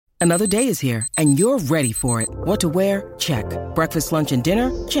Another day is here, and you're ready for it. What to wear? Check. Breakfast, lunch, and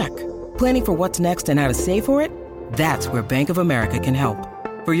dinner? Check. Planning for what's next and how to save for it? That's where Bank of America can help.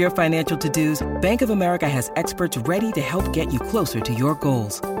 For your financial to-dos, Bank of America has experts ready to help get you closer to your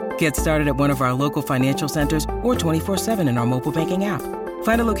goals. Get started at one of our local financial centers or 24/7 in our mobile banking app.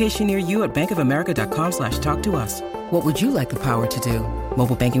 Find a location near you at bankofamerica.com/talktous. What would you like the power to do?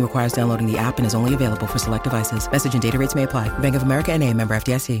 Mobile banking requires downloading the app and is only available for select devices. Message and data rates may apply. Bank of America N.A., member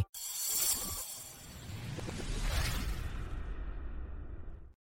FDIC.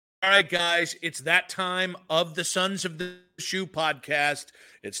 All right, guys, it's that time of the Sons of the Shoe podcast.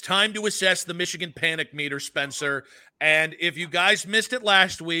 It's time to assess the Michigan Panic Meter, Spencer. And if you guys missed it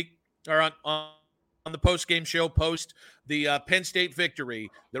last week, or on the post-game show, post the Penn State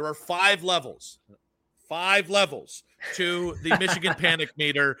victory, there are 5 levels. 5 levels to the Michigan Panic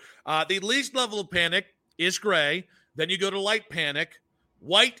Meter. The least level of panic is gray. Then you go to light panic.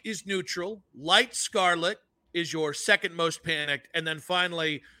 White is neutral. Light scarlet is your second most panicked. And then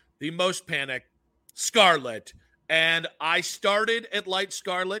finally, the most panicked, scarlet. And I started at light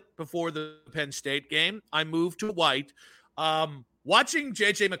scarlet before the Penn State game. I moved to white. Watching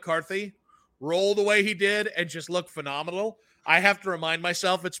J.J. McCarthy roll the way he did and just look phenomenal, I have to remind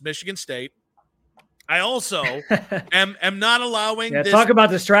myself it's Michigan State. I also am not allowing this. Talk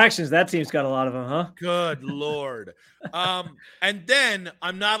about distractions. That team's got a lot of them, huh? Good Lord. And then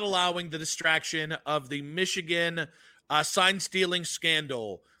I'm not allowing the distraction of the Michigan sign stealing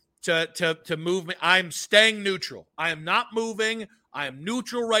scandal to move me. I'm staying neutral. I am not moving. I am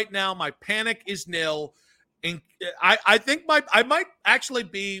neutral right now. My panic is nil. And I think I might actually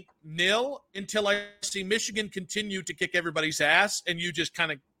be nil until I see Michigan continue to kick everybody's ass and you just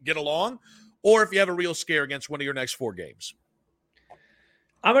kind of get along, or if you have a real scare against one of your next 4 games.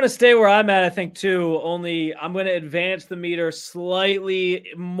 I'm going to stay where I'm at, I think, too. Only I'm going to advance the meter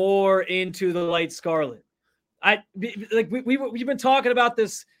slightly more into the light scarlet. We've been talking about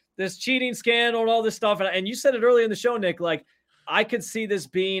this cheating scandal and all this stuff, and you said it earlier in the show, Nick. Like, I could see this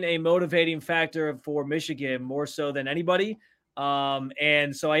being a motivating factor for Michigan more so than anybody.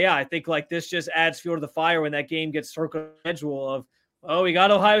 And so, yeah, I think like this just adds fuel to the fire when that game gets schedule of, oh, we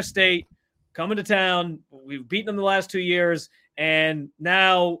got Ohio State coming to town. We've beaten them the last 2 years. And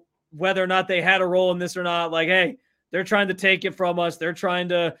now whether or not they had a role in this or not, like, hey, they're trying to take it from us. They're trying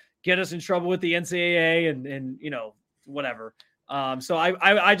to get us in trouble with the NCAA and you know, whatever. So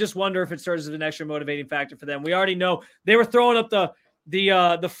I just wonder if it serves as an extra motivating factor for them. We already know they were throwing up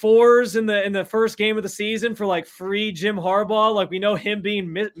the fours in the first game of the season for like free Jim Harbaugh. Like, we know him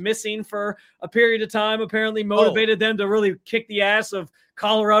being missing for a period of time apparently motivated them to really kick the ass of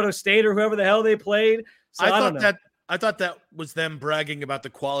Colorado State or whoever the hell they played. So I thought that was them bragging about the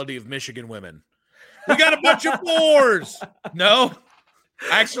quality of Michigan women. We got a bunch of fours. No,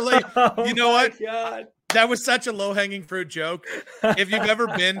 actually, you know what? God. That was such a low-hanging fruit joke. If you've ever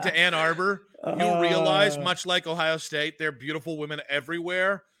been to Ann Arbor, you'll realize, much like Ohio State, there are beautiful women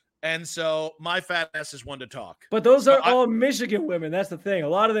everywhere. And so my fat ass is one to talk. But those are all Michigan women. That's the thing. A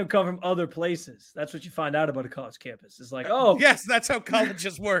lot of them come from other places. That's what you find out about a college campus. It's like, oh. Yes, that's how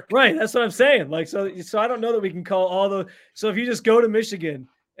colleges work. Right. That's what I'm saying. Like, so I don't know that we can call all the – so if you just go to Michigan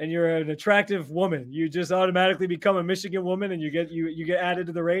and you're an attractive woman, you just automatically become a Michigan woman and you get added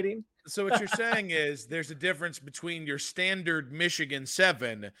to the rating? So what you're saying is there's a difference between your standard Michigan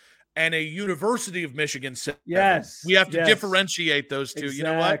 7 and a University of Michigan 7. Yes. We have to differentiate those two. Exactly. You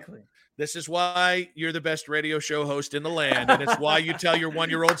know what? This is why you're the best radio show host in the land, and it's why you tell your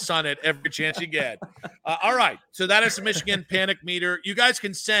 1-year-old son it every chance you get. All right. So that is the Michigan Panic Meter. You guys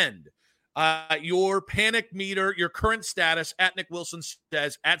can send your panic meter, your current status at Nick Wilson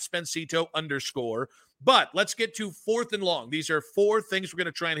says at Spencito _. But let's get to 4th and long. These are 4 things we're going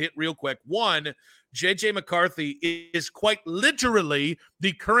to try and hit real quick. 1, J.J. McCarthy is quite literally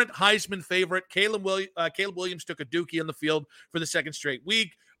the current Heisman favorite. Caleb Williams took a dookie on the field for the 2nd straight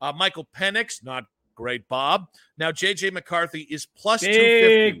week. Michael Penix, not great, Bob. Now, J.J. McCarthy is plus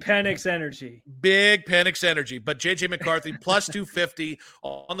 250. Big Penix energy. Big Penix energy. But J.J. McCarthy plus 250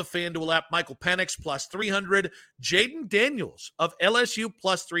 on the FanDuel app. Michael Penix plus 300. Jaden Daniels of LSU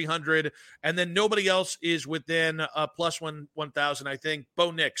plus 300. And then nobody else is within plus 1,000, I think. Bo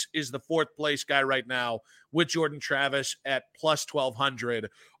Nix is the 4th place guy right now with Jordan Travis at plus 1,200.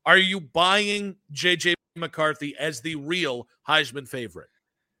 Are you buying J.J. McCarthy as the real Heisman favorite?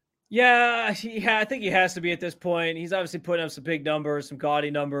 Yeah, I think he has to be at this point. He's obviously putting up some big numbers, some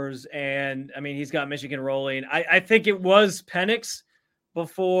gaudy numbers, and I mean, he's got Michigan rolling. I think it was Penix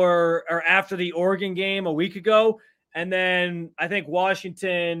before or after the Oregon game a week ago, and then I think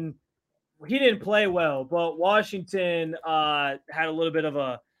Washington. He didn't play well, but Washington had a little bit of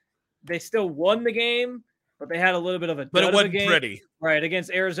a they still won the game, but they had a little bit of a but it wasn't game, pretty, right,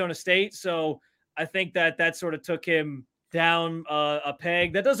 against Arizona State. So I think that sort of took him down a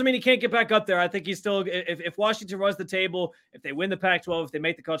peg. That doesn't mean he can't get back up there. I think he's still, if Washington runs the table, if they win the Pac-12, if they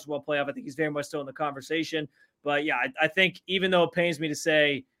make the College Football Playoff, I think he's very much still in the conversation. But yeah, I think even though it pains me to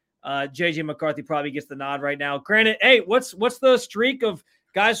say, JJ McCarthy probably gets the nod right now. Granted, hey, what's the streak of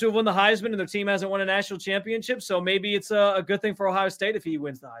guys who have won the Heisman and their team hasn't won a national championship? So maybe it's a good thing for Ohio State if he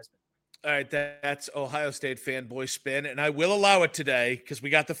wins the Heisman. All right, that's Ohio State fanboy spin, and I will allow it today because we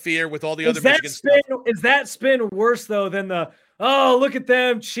got the fear with all the other Michigan stuff. Is that spin worse, though, than the, oh, look at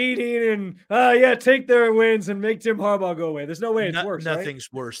them cheating and, take their wins and make Jim Harbaugh go away? There's no way it's worse,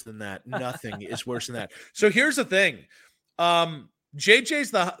 Nothing's worse than that. Nothing is worse than that. So here's the thing.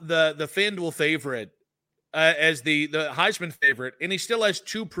 JJ's the FanDuel favorite as the Heisman favorite, and he still has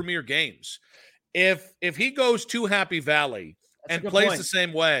 2 premier games. If he goes to Happy Valley and plays the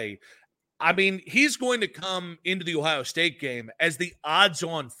same way, I mean, he's going to come into the Ohio State game as the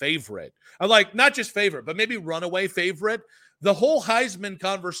odds-on favorite. Like, not just favorite, but maybe runaway favorite. The whole Heisman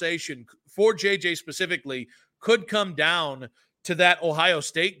conversation for JJ specifically could come down to that Ohio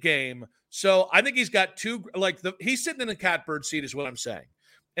State game. So I think he's got 2, he's sitting in a catbird seat is what I'm saying.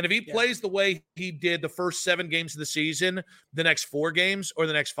 And if he plays the way he did the first 7 games of the season, the next 4 games or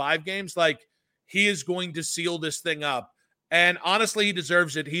the next 5 games, he is going to seal this thing up. And honestly, he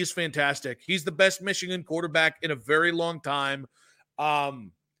deserves it. He's fantastic. He's the best Michigan quarterback in a very long time.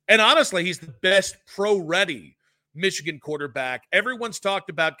 And honestly, he's the best pro-ready Michigan quarterback. Everyone's talked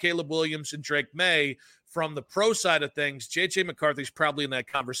about Caleb Williams and Drake May from the pro side of things. J.J. McCarthy's probably in that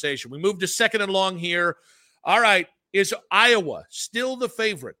conversation. We move to second and long here. All right. Is Iowa still the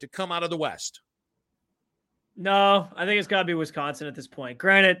favorite to come out of the West? No, I think it's got to be Wisconsin at this point.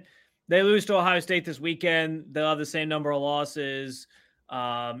 Granted, they lose to Ohio State this weekend. They'll have the same number of losses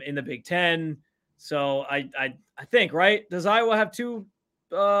in the Big Ten. So I think, right? Does Iowa have 2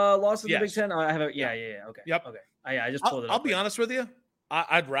 losses in the Big Ten? I have Okay. Yep. Okay. I just pulled it up. I'll be honest with you.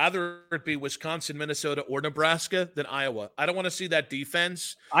 I'd rather it be Wisconsin, Minnesota, or Nebraska than Iowa. I don't want to see that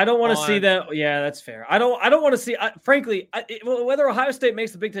defense. I don't want to see that. Yeah, that's fair. I don't want to see. Frankly, whether Ohio State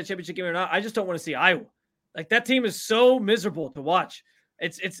makes the Big Ten championship game or not, I just don't want to see Iowa. That team is so miserable to watch.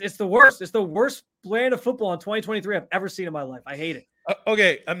 It's the worst. It's the worst brand of football in 2023 I've ever seen in my life. I hate it.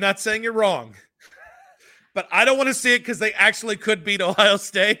 Okay, I'm not saying you're wrong, but I don't want to see it because they actually could beat Ohio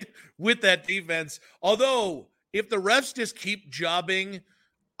State with that defense. Although, if the refs just keep jobbing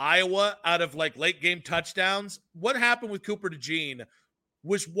Iowa out of late game touchdowns, what happened with Cooper DeJean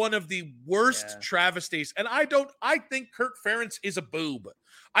was one of the worst travesties. And I think Kirk Ferentz is a boob.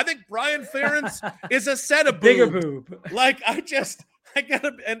 I think Brian Ferentz is a set of boobs. Bigger boob. I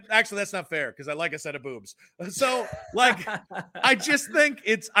gotta, and actually that's not fair because I like a set of boobs. So I just think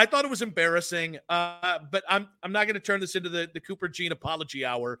I thought it was embarrassing. But I'm not going to turn this into the Cooper Gene apology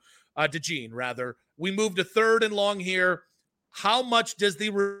hour. DeJean rather. We move to third and long here. How much does the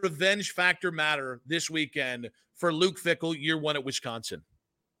revenge factor matter this weekend for Luke Fickell, year 1 at Wisconsin?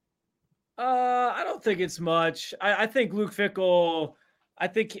 I don't think it's much. I think Luke Fickell.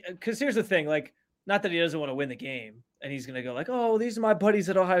 Because here's the thing, not that he doesn't want to win the game and he's going to go oh, these are my buddies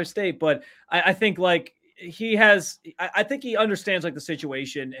at Ohio State. But I think he has, I think he understands the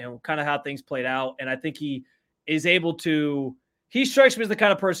situation and kind of how things played out. And I think he is able to, he strikes me as the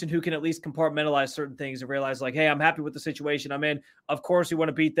kind of person who can at least compartmentalize certain things and realize hey, I'm happy with the situation I'm in. Of course we want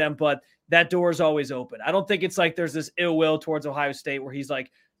to beat them, but that door is always open. I don't think it's there's this ill will towards Ohio State where he's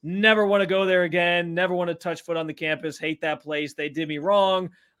never want to go there again, never want to touch foot on the campus, hate that place. They did me wrong.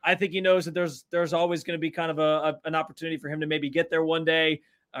 I think he knows that there's always going to be kind of an opportunity for him to maybe get there one day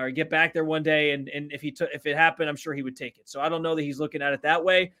or get back there one day. And if it happened, I'm sure he would take it. So I don't know that he's looking at it that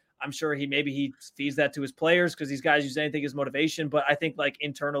way. I'm sure he feeds that to his players because these guys use anything as motivation. But I think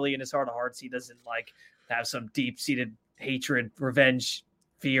internally in his heart of hearts, he doesn't have some deep seated hatred, revenge,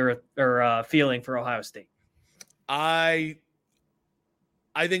 fear, or feeling for Ohio State. I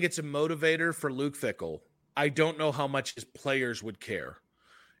think it's a motivator for Luke Fickell. I don't know how much his players would care.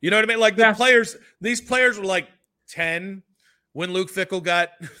 You know what I mean? These players were 10 when Luke Fickell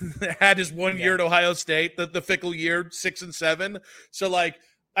had his 1 year at Ohio State, the Fickell year, 6 and 7. So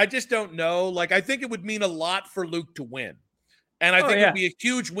I just don't know. I think it would mean a lot for Luke to win. And I think it would be a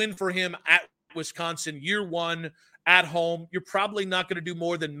huge win for him at Wisconsin, year 1 at home. You're probably not going to do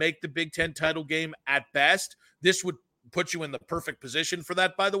more than make the Big Ten title game at best. This would put you in the perfect position for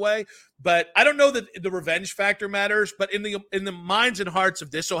that, by the way. But I don't know that the revenge factor matters, but in the minds and hearts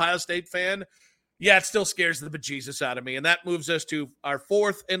of this Ohio State fan, it still scares the bejesus out of me. And that moves us to our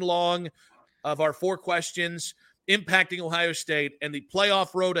fourth and long of our 4 questions. impacting Ohio State and the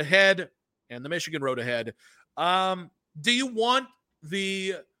playoff road ahead and the Michigan road ahead. Do you want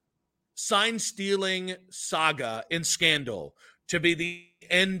the sign-stealing saga and scandal to be the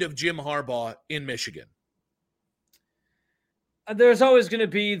end of Jim Harbaugh in Michigan? There's always going to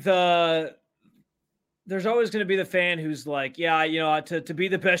be the fan who's like, yeah, to be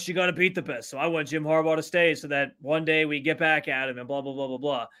the best, you got to beat the best. So I want Jim Harbaugh to stay so that one day we get back at him and blah, blah, blah, blah,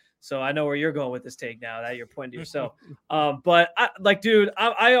 blah. So I know where you're going with this take now that you're pointing to yourself. But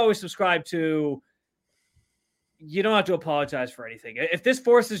I always subscribe to, you don't have to apologize for anything. If this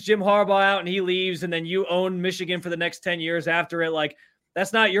forces Jim Harbaugh out and he leaves and then you own Michigan for the next 10 years after it, like,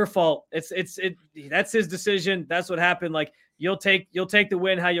 that's not your fault. That's his decision. That's what happened. Like, you'll take the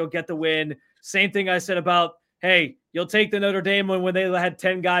win how you'll get the win. Same thing I said about, hey, you'll take the Notre Dame one when they had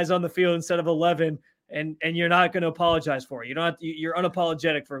 10 guys on the field instead of 11, and you're not going to apologize for it. You're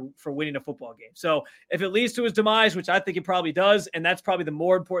unapologetic for winning a football game. So if it leads to his demise, which I think it probably does, and that's probably the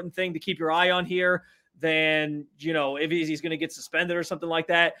more important thing to keep your eye on here than, if he's going to get suspended or something like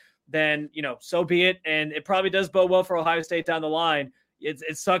that, then, so be it. And it probably does bode well for Ohio State down the line.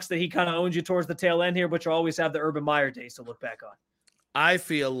 It sucks that he kind of owns you towards the tail end here, but you always have the Urban Meyer days to look back on. I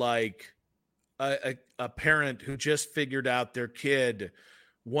feel like a parent who just figured out their kid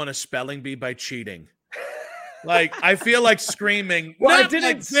won a spelling bee by cheating. Like, I feel like screaming, well, not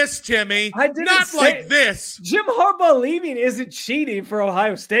like this, Timmy. Not like this. Jim Harbaugh leaving isn't cheating for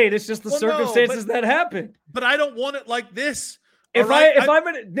Ohio State. It's just the circumstances that happened. But I don't want it like this. If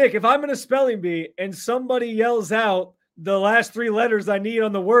I'm in a spelling bee and somebody yells out the last three letters I need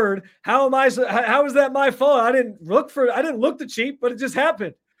on the word, how is that my fault? I didn't look to cheat, but it just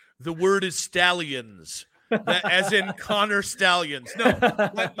happened. The word is stallions, as in Connor Stallions. No,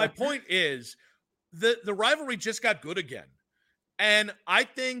 my point is the rivalry just got good again. And I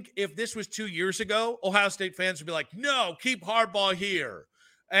think if this was 2 years ago, Ohio State fans would be like, no, keep Harbaugh here.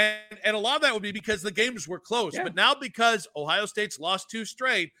 And a lot of that would be because the games were close. Yeah. But now because Ohio State's lost 2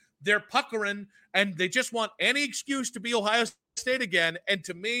 straight, they're puckering and they just want any excuse to be Ohio State again. And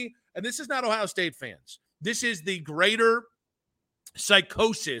to me, and this is not Ohio State fans, this is the greater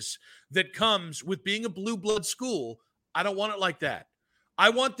psychosis that comes with being a blue blood school. I don't want it like that. I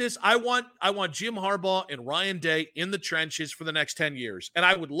want Jim Harbaugh and Ryan Day in the trenches for the next 10 years. And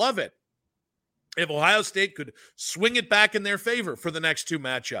I would love it if Ohio State could swing it back in their favor for the next 2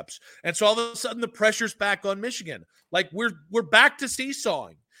 matchups. And so all of a sudden the pressure's back on Michigan. Like we're back to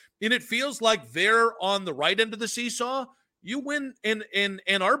seesawing. And it feels like they're on the right end of the seesaw. You win in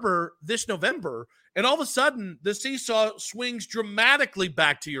Ann Arbor this November, and all of a sudden the seesaw swings dramatically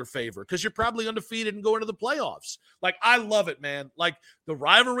back to your favor because you're probably undefeated and going to the playoffs. Like, I love it, man. Like, the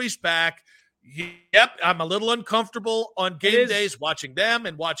rivalry's back. Yep, I'm a little uncomfortable on game days watching them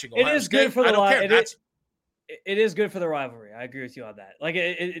and watching Ohio State. It is good for the rivalry. It is good for the rivalry. I agree with you on that.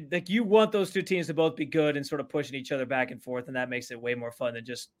 Like, you want those 2 teams to both be good and sort of pushing each other back and forth, and that makes it way more fun than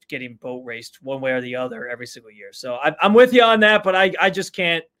just getting boat raced one way or the other every single year. So I'm with you on that, but I just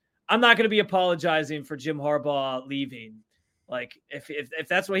can't. I'm not going to be apologizing for Jim Harbaugh leaving. Like, if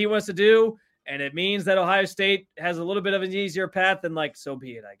that's what he wants to do, and it means that Ohio State has a little bit of an easier path, then, like, so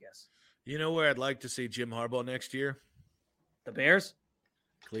be it, I guess. You know where I'd like to see Jim Harbaugh next year? The Bears?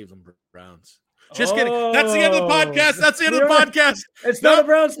 Cleveland Browns. Just kidding. That's the end of the podcast. That's the end of the podcast. It's not a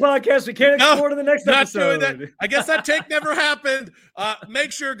Browns podcast. We can't explore to the next episode. Not doing that. I guess that take never happened.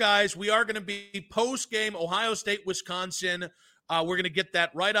 Make sure, guys, we are going to be post-game Ohio State, Wisconsin. We're going to get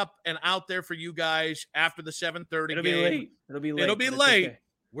that right up and out there for you guys after the 7:30 game. It'll be late. Okay.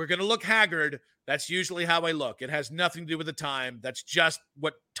 We're going to look haggard. That's usually how I look. It has nothing to do with the time. That's just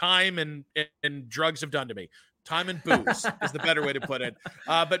what time and drugs have done to me. Time and booze is the better way to put it.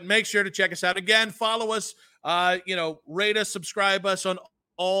 But make sure to check us out. Again, follow us, rate us, subscribe us on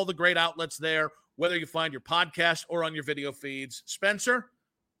all the great outlets there, whether you find your podcast or on your video feeds. Spencer,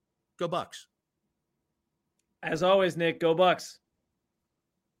 go Bucks. As always, Nick, go Bucks.